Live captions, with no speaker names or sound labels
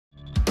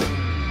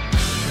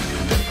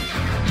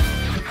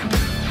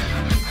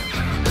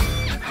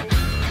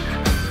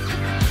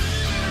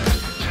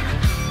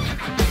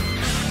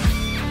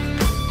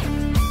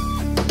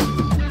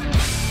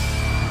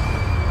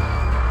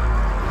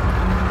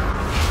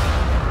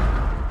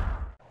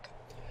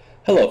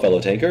Hello fellow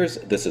tankers,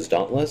 this is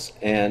Dauntless,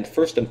 and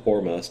first and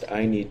foremost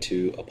I need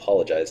to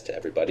apologize to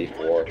everybody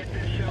for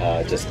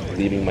just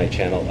leaving my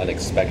channel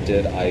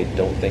unexpected. I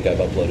don't think I've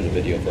uploaded a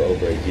video for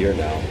over a year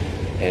now,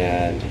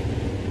 and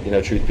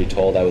truth be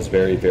told, I was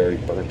very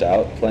burnt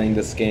out playing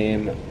this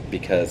game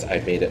because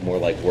I made it more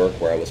like work,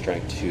 where I was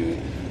trying to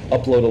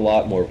upload a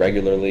lot more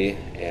regularly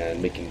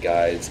and making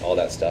guides, all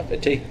that stuff.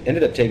 It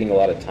ended up taking a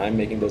lot of time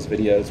making those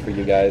videos for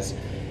you guys,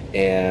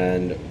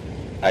 and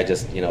I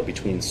just,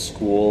 between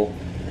school,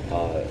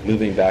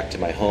 moving back to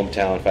my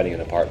hometown, finding an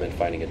apartment,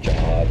 finding a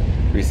job,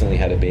 recently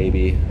had a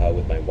baby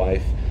with my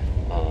wife.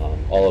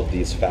 All of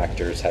these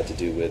factors had to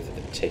do with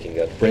taking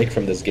a break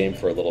from this game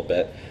for a little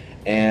bit.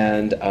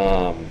 And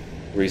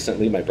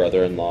recently my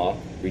brother-in-law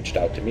reached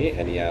out to me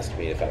and he asked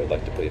me if I would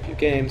like to play a few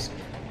games.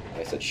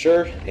 I said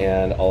sure,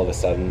 and all of a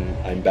sudden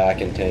I'm back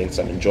in tanks.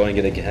 I'm enjoying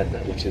it again,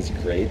 which is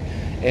great.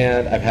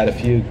 And I've had a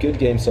few good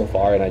games so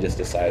far, and I just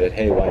decided,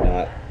 hey, why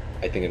not?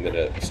 I think I'm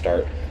going to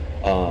start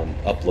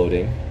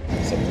uploading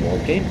some more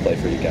gameplay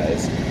for you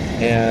guys.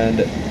 And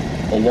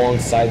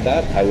alongside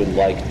that, I would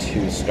like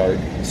to start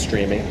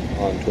streaming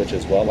on Twitch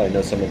as well. I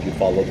know some of you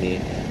follow me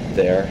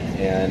there,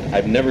 and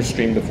I've never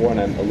streamed before, and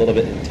I'm a little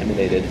bit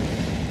intimidated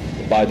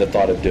by the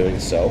thought of doing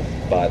so,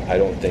 but I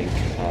don't think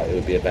it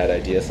would be a bad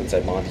idea since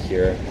I'm on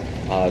here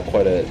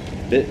quite a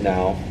bit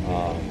now.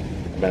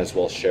 Might as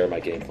well share my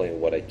gameplay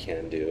and what I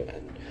can do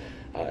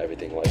and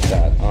everything like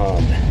that.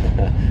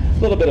 A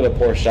little bit of a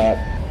poor shot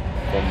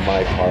from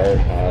my part.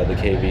 The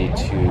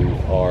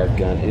KV-2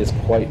 gun is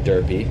quite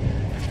derpy,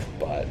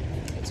 but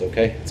it's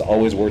okay. It's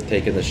always worth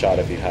taking the shot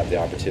if you have the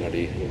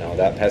opportunity.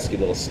 That pesky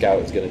little scout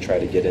is going to try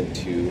to get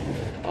into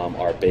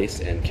our base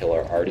and kill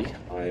our arty.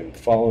 I'm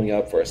following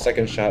up for a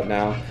second shot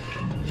now.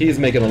 He's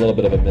making a little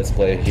bit of a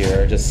misplay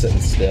here, just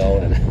sitting still,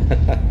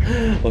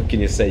 and what can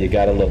you say? You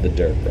gotta love the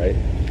derp, right?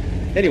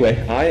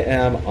 Anyway, I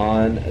am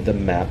on the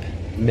map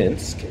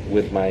Minsk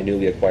with my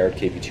newly acquired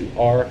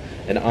KV-2,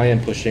 and I am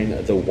pushing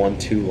the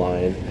 1-2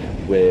 line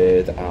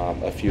with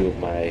a few of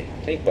my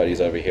tank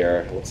buddies over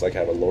here. It looks like I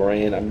have a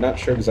Lorraine. I'm not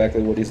sure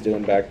exactly what he's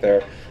doing back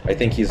there. I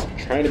think he's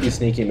trying to be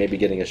sneaky, maybe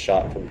getting a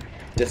shot from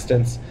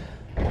distance.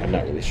 I'm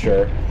not really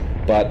sure.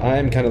 But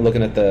I'm kind of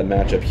looking at the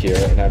matchup here,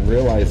 and I'm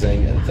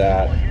realizing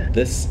that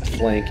this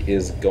flank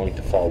is going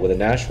to fall with a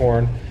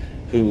Nashorn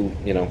who,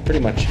 pretty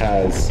much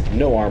has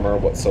no armor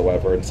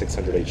whatsoever and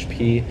 600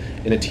 HP.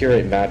 In a tier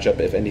 8 matchup,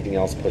 if anything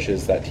else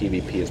pushes, that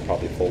TVP is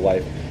probably full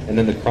life. And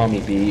then the Crommy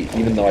B,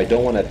 even though I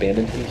don't want to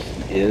abandon him,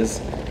 he is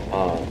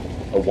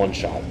a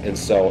one-shot. And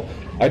so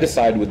I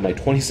decide with my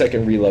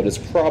 20-second reload, it's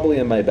probably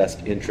in my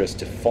best interest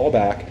to fall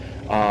back.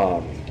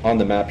 On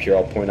the map here,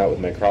 I'll point out with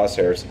my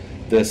crosshairs,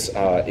 this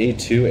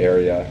A2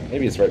 area,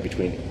 maybe it's right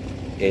between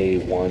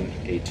A1,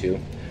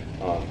 A2.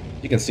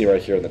 You can see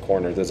right here in the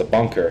corner, there's a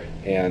bunker,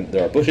 and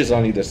there are bushes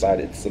on either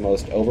side. It's the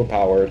most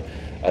overpowered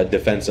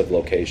defensive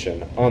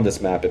location on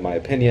this map, in my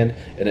opinion,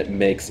 and it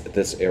makes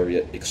this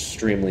area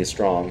extremely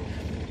strong,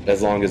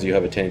 as long as you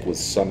have a tank with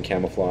some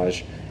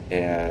camouflage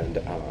and,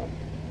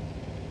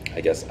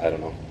 I guess, I don't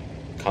know,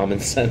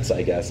 common sense,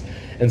 I guess.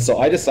 And so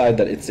I decide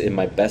that it's in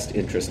my best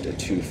interest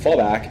to fall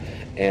back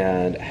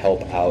and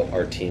help out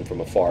our team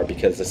from afar,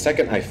 because the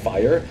second I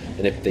fire,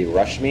 and if they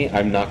rush me,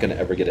 I'm not going to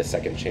ever get a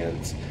second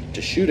chance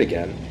to shoot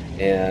again.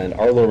 And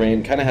our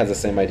Lorraine kind of has the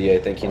same idea.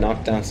 I think he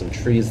knocked down some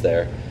trees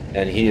there,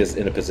 and he is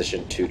in a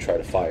position to try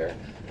to fire.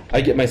 I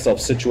get myself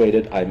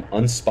situated. I'm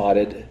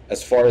unspotted.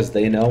 As far as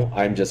they know,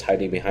 I'm just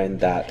hiding behind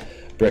that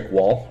brick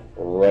wall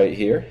right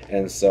here,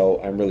 and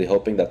so I'm really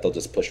hoping that they'll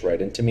just push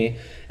right into me.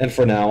 And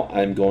for now,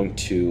 I'm going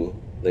to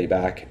lay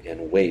back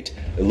and wait.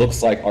 It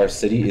looks like our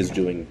city is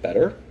doing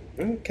better.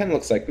 It kind of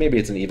looks like maybe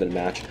it's an even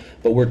match,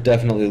 but we're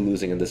definitely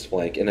losing in this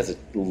flank. And as a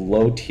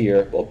low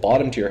tier, well,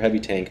 bottom tier heavy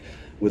tank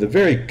with a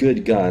very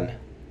good gun,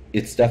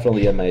 it's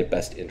definitely in my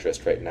best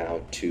interest right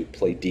now to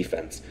play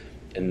defense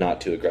and not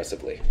too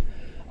aggressively.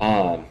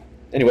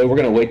 Anyway, we're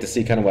going to wait to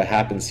see kind of what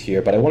happens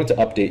here, but I wanted to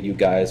update you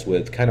guys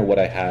with kind of what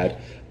I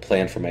had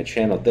planned for my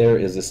channel. There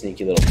is a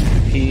sneaky little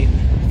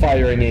PvP,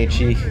 firing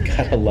HE,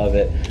 gotta love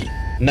it.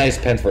 Nice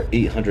pen for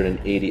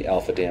 880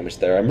 alpha damage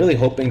there. I'm really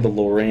hoping the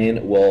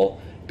Lorraine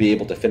will be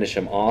able to finish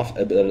him off,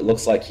 but it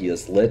looks like he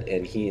is lit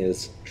and he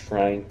is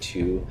trying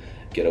to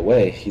get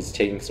away. He's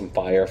taking some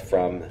fire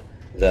from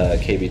the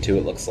KV-2,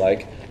 it looks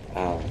like.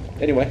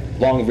 Anyway,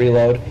 long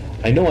reload.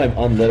 I know I'm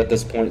unlit at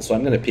this point, so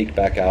I'm going to peek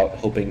back out,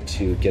 hoping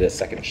to get a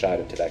second shot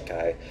into that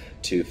guy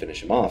to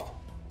finish him off.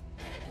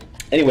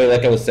 Anyway,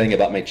 like I was saying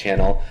about my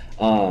channel,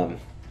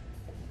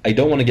 I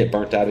don't want to get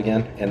burnt out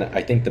again, and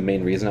I think the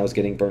main reason I was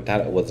getting burnt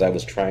out was I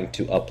was trying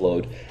to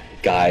upload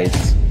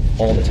guides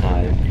all the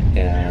time,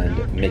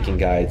 and making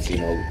guides,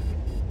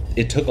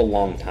 it took a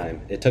long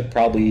time. It took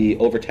probably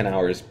over 10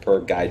 hours per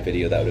guide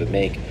video that I would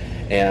make,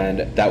 and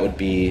that would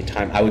be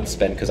time I would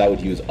spend because I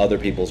would use other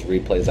people's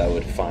replays I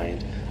would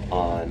find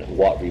on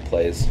Watt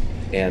replays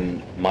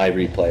and my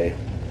replay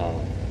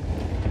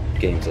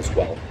games as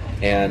well.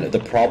 And the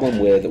problem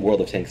with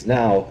World of Tanks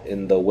now,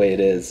 in the way it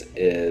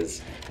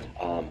is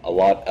a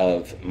lot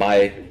of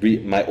my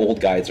old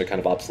guides are kind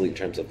of obsolete in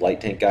terms of light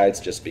tank guides,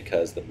 just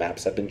because the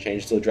maps have been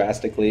changed so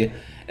drastically.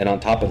 And on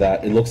top of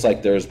that, it looks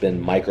like there's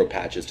been micro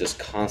patches just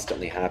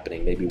constantly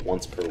happening, maybe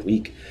once per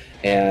week.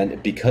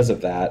 And because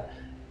of that,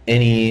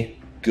 any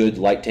good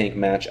light tank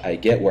match I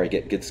get where I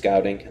get good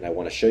scouting, and I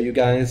want to show you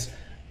guys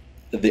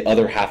the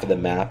other half of the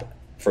map,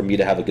 for me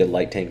to have a good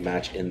light tank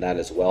match in that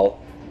as well,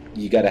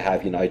 you got to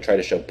have, I try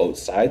to show both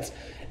sides.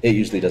 It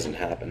usually doesn't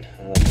happen.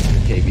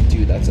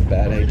 KV-2, that's a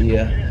bad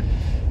idea.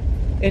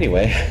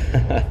 Anyway,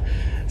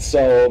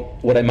 so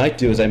what I might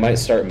do is I might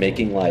start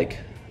making like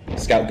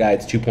Scout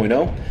Guides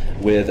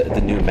 2.0 with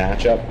the new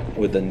matchup,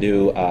 with the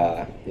new,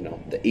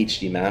 the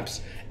HD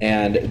maps,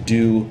 and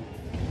do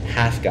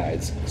half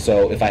guides.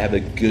 So if I have a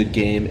good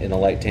game in a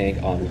light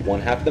tank on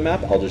one half of the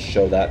map, I'll just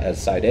show that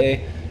as side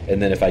A,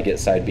 and then if I get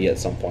side B at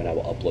some point, I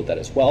will upload that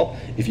as well.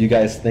 If you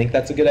guys think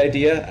that's a good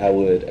idea, I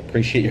would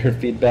appreciate your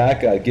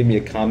feedback. Give me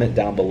a comment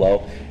down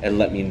below and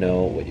let me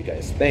know what you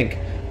guys think.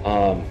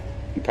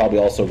 You probably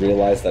also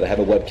realize that I have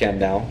a webcam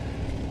now,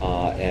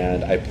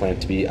 and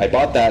I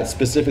bought that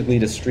specifically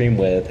to stream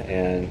with,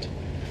 and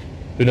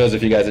who knows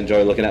if you guys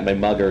enjoy looking at my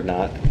mug or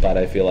not, but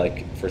I feel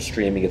like for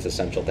streaming it's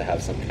essential to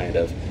have some kind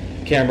of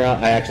camera.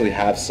 I actually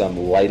have some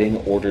lighting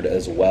ordered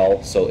as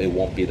well, so it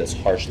won't be this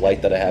harsh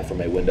light that I have from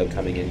my window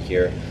coming in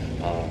here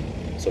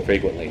so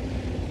frequently.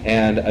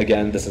 And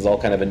again, this is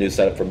all kind of a new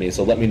setup for me,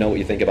 so let me know what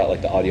you think about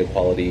like the audio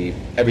quality,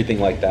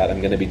 everything like that.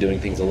 I'm going to be doing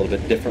things a little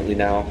bit differently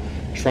now,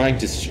 trying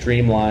to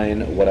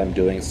streamline what I'm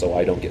doing so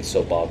I don't get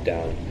so bogged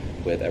down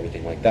with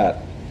everything like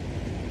that.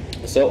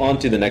 So on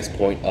to the next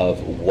point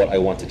of what I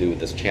want to do with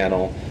this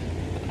channel.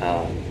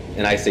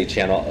 And I say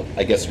channel,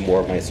 I guess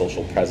more of my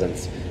social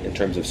presence in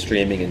terms of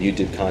streaming and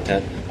YouTube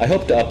content. I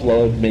hope to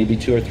upload maybe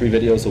 2 or 3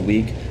 videos a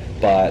week,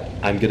 but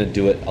I'm going to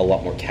do it a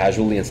lot more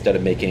casually instead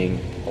of making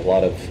a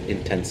lot of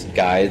intense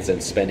guides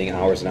and spending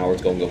hours and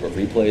hours going over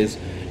replays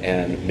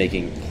and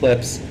making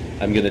clips.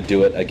 I'm going to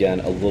do it again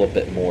a little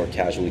bit more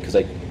casually because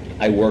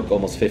I work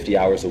almost 50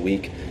 hours a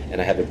week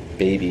and I have a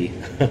baby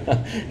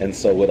and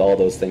so with all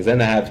those things,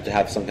 and I have to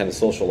have some kind of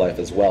social life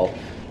as well,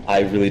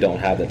 I really don't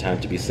have the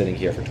time to be sitting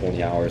here for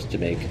 20 hours to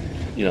make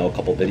a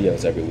couple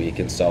videos every week.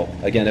 And so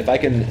again, if I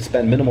can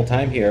spend minimal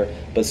time here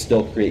but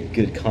still create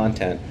good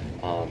content,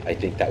 I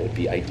think that would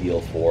be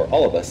ideal for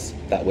all of us.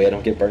 That way I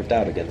don't get burnt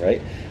out again,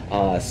 right?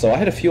 So I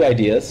had a few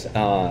ideas,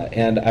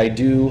 and I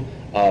do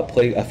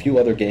play a few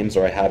other games,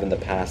 or I have in the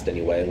past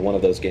anyway, and one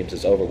of those games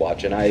is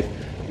Overwatch. And I've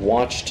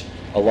watched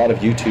a lot of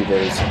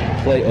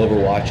YouTubers play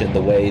Overwatch in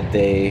the way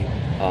they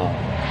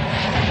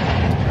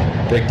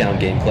break down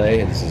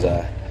gameplay. And this is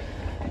a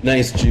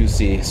nice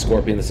juicy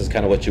Scorpion. This is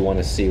kind of what you want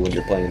to see when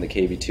you're playing the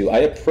KV-2. I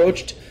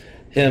approached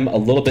him a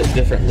little bit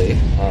differently,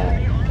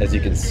 as you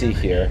can see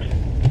here.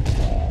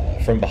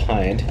 From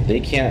behind, they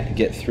can't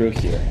get through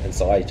here, and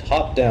so I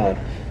hopped down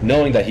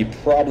knowing that he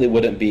probably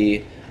wouldn't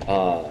be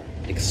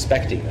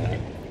expecting that,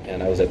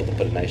 and I was able to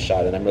put a nice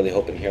shot. And I'm really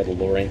hoping here the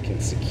Lorraine can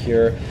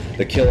secure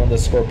the kill on the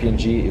Scorpion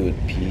G. It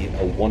would be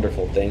a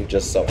wonderful thing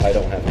just so I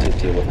don't have to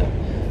deal with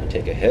him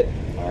take a hit.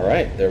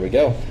 Alright, there we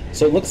go.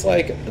 So it looks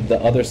like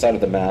the other side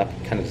of the map,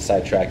 kind of the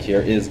sidetrack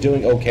here, is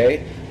doing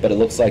okay, but it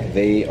looks like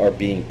they are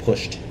being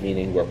pushed,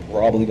 meaning we're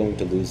probably going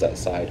to lose that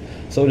side.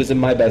 So it is in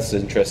my best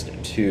interest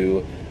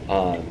to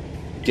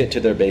get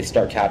to their base,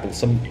 start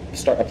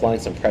applying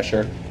some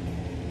pressure,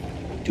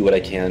 do what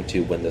I can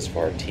to win this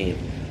for our team.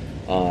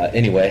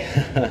 Anyway,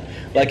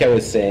 like I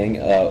was saying,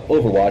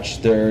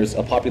 Overwatch, there's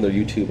a popular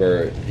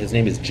YouTuber, his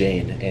name is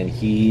Jane, and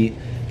he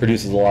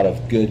produces a lot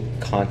of good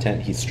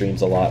content. He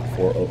streams a lot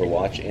for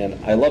Overwatch, and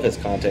I love his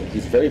content.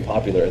 He's very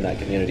popular in that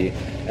community,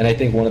 and I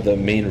think one of the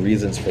main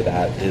reasons for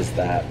that is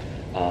that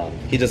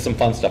he does some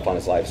fun stuff on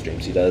his live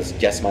streams. He does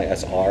Guess My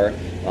SR.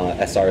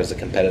 SR is the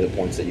competitive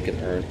points that you can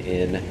earn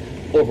in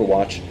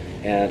Overwatch,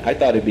 and I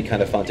thought it'd be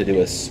kind of fun to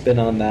do a spin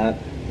on that,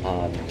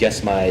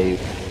 guess my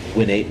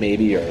win 8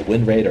 maybe, or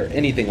win rate, or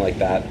anything like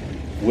that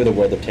with a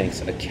World of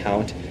Tanks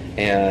account.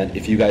 And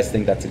if you guys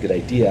think that's a good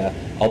idea,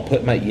 I'll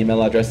put my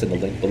email address in the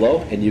link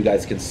below, and you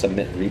guys can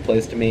submit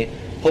replays to me.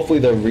 Hopefully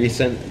they're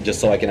recent, just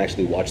so I can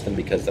actually watch them,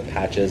 because the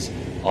patches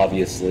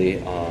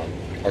obviously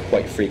are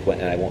quite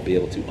frequent and I won't be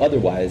able to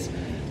otherwise.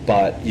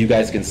 But you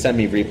guys can send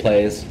me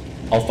replays.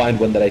 I'll find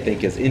one that I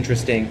think is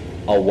interesting,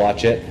 I'll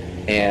watch it,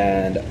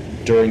 and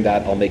during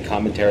that I'll make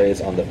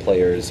commentaries on the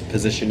players'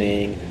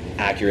 positioning,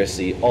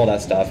 accuracy, all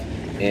that stuff,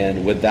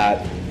 and with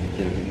that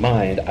in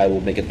mind, I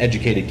will make an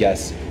educated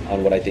guess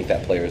on what I think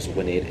that player's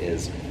win rate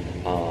is.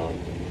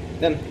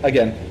 Then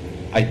again,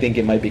 I think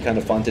it might be kind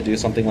of fun to do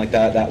something like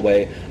that. That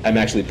way I'm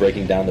actually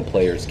breaking down the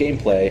player's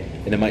gameplay,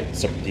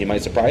 and he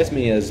might surprise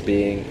me as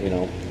being,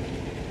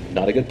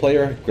 not a good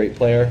player, great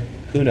player,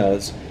 who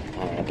knows,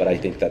 but I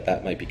think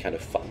that might be kind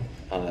of fun.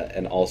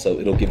 And also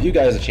it'll give you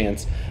guys a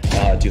chance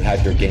to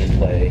have your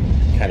gameplay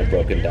kind of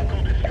broken down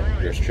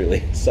by yours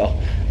truly. So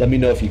let me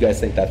know if you guys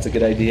think that's a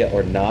good idea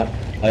or not.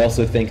 I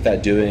also think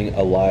that doing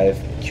a live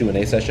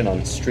Q&A session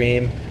on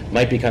stream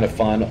might be kind of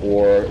fun,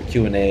 or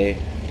Q&A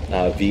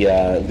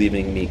via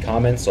leaving me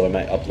comments, so I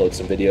might upload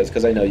some videos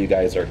because I know you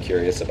guys are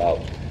curious about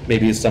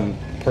maybe some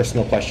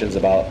personal questions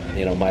about,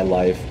 you know, my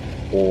life,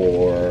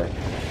 or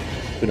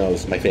who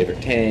knows, my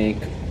favorite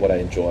tank, what I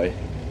enjoy.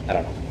 I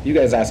don't know. You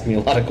guys ask me a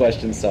lot of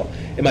questions, so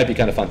it might be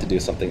kind of fun to do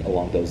something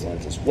along those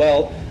lines as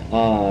well.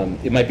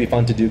 It might be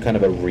fun to do kind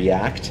of a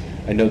react.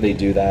 I know they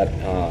do that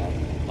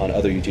on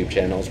other YouTube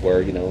channels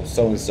where, you know,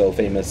 so-and-so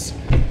famous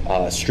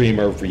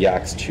streamer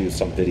reacts to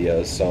some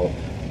videos. So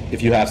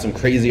if you have some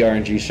crazy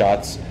RNG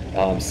shots,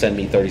 send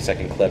me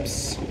 30-second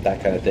clips,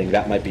 that kind of thing.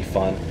 That might be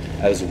fun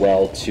as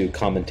well to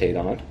commentate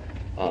on.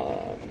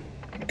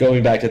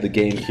 Going back to the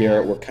game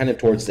here, we're kind of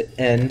towards the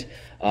end.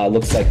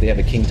 Looks like they have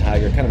a King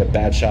Tiger, kind of a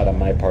bad shot on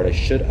my part. I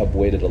should have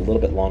waited a little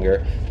bit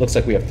longer. Looks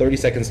like we have 30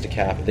 seconds to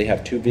cap. They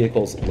have 2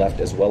 vehicles left,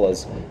 as well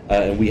as,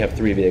 and we have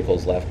 3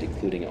 vehicles left,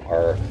 including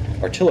our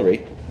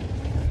artillery.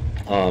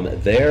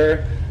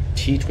 Their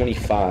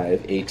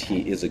T-25 AT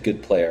is a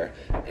good player,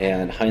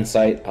 and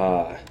hindsight,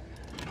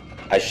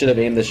 I should have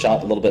aimed the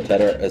shot a little bit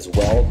better as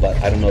well, but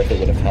I don't know if it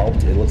would have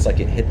helped. It looks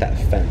like it hit that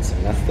fence,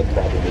 and that's the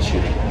problem with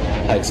shooting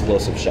high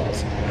explosive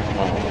shots.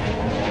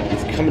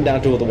 It's coming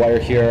down to the wire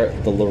here.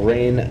 The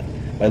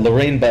my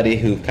Lorraine buddy,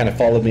 who kind of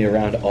followed me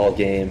around all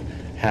game,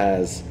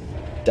 has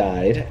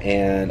died,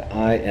 and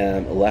I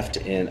am left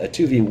in a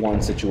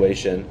 2v1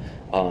 situation.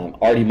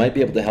 Artie might be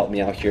able to help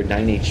me out here.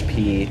 9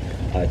 HP,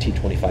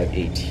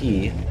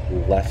 T-25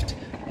 AT left,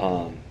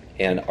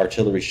 and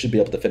artillery should be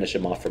able to finish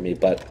him off for me,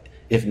 but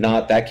if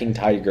not, that King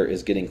Tiger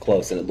is getting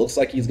close, and it looks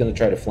like he's going to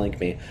try to flank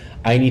me.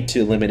 I need to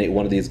eliminate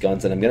one of these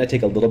guns, and I'm going to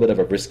take a little bit of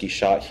a risky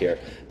shot here.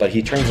 But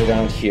he turns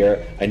around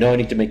here. I know I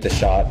need to make the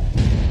shot.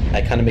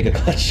 I kind of make a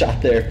clutch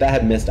shot there. If that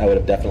had missed, I would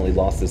have definitely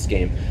lost this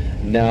game.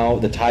 Now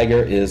the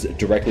Tiger is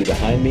directly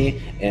behind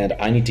me, and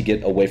I need to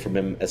get away from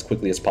him as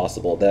quickly as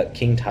possible. That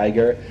King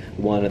Tiger,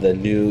 one of the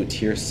new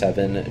Tier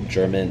 7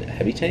 German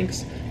heavy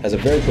tanks, has a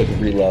very quick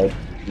reload.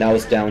 Now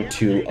it's down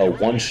to a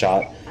 1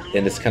 shot,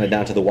 and it's kind of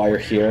down to the wire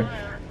here.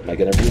 Am I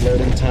going to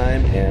reload in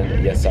time?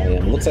 And yes, I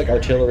am. Looks like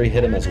artillery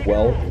hit him as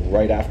well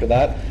right after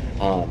that.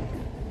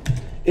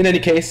 In any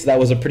case, that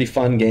was a pretty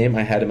fun game.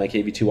 I had in my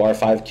KV-2R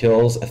 5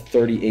 kills, a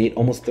 38,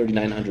 almost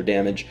 3,900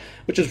 damage,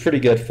 which is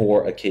pretty good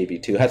for a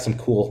KV-2. Had some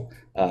cool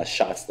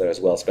shots there as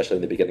well, especially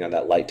in the beginning on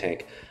that light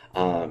tank.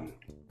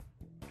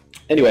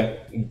 Anyway,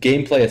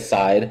 gameplay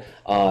aside,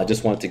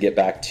 just wanted to get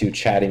back to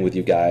chatting with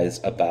you guys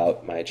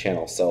about my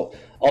channel. So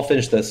I'll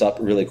finish this up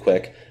really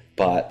quick,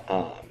 but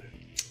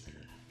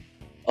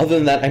other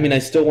than that, I mean, I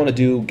still want to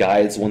do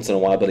guides once in a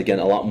while, but again,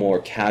 a lot more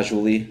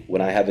casually.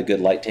 When I have a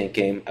good light tank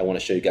game, I want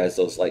to show you guys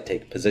those light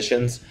tank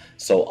positions,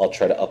 so I'll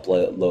try to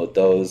upload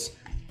those.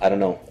 I don't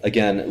know.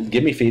 Again,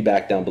 give me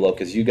feedback down below,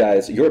 because you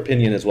guys, your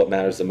opinion is what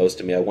matters the most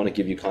to me. I want to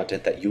give you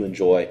content that you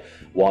enjoy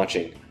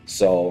watching.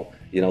 So,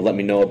 you know, let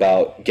me know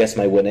about Guess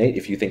My Win 8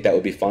 if you think that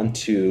would be fun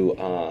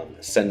to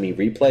send me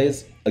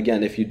replays.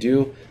 Again, if you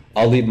do,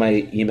 I'll leave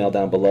my email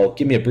down below.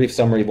 Give me a brief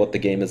summary of what the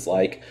game is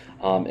like,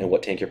 and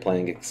what tank you're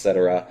playing,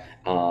 etc.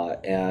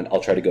 And I'll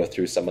try to go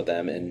through some of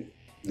them and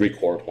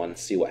record one,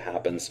 see what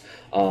happens.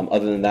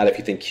 Other than that, if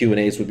you think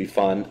Q&As would be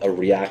fun, a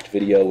react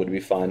video would be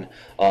fun.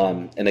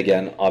 And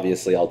again,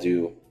 obviously, I'll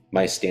do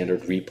my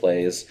standard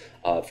replays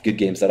of good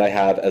games that I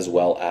have, as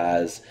well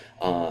as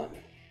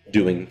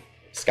doing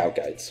scout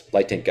guides,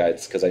 light tank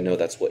guides, because I know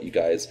that's what you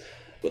guys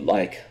would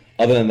like.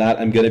 Other than that,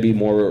 I'm going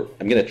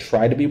to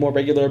try to be more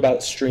regular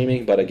about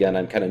streaming, but again,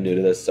 I'm kind of new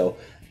to this, so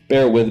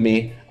bear with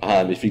me.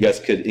 If you guys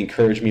could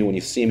encourage me when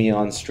you see me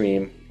on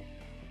stream.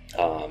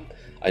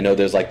 I know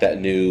there's like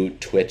that new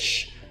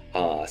Twitch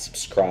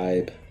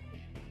subscribe,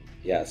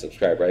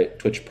 right?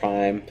 Twitch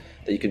Prime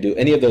that you can do.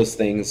 Any of those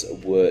things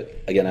would,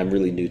 again, I'm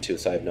really new to,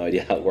 so I have no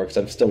idea how it works.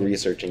 I'm still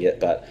researching it,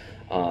 but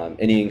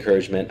any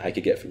encouragement I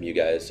could get from you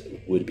guys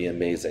would be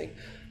amazing.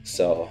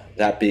 So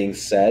that being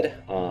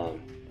said,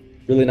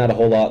 really not a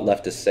whole lot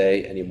left to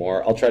say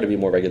anymore. I'll try to be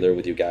more regular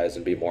with you guys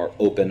and be more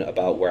open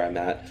about where I'm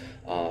at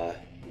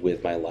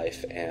with my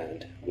life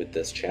and with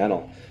this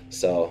channel.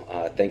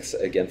 So thanks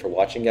again for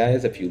watching,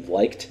 guys. If you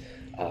liked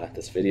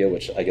this video,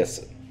 which I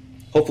guess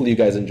hopefully you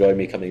guys enjoy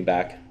me coming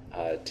back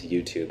to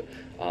YouTube,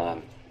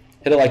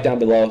 hit a like down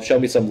below, show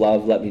me some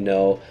love, let me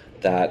know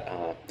that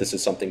this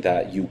is something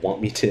that you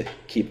want me to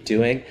keep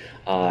doing,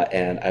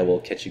 and I will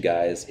catch you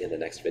guys in the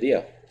next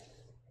video.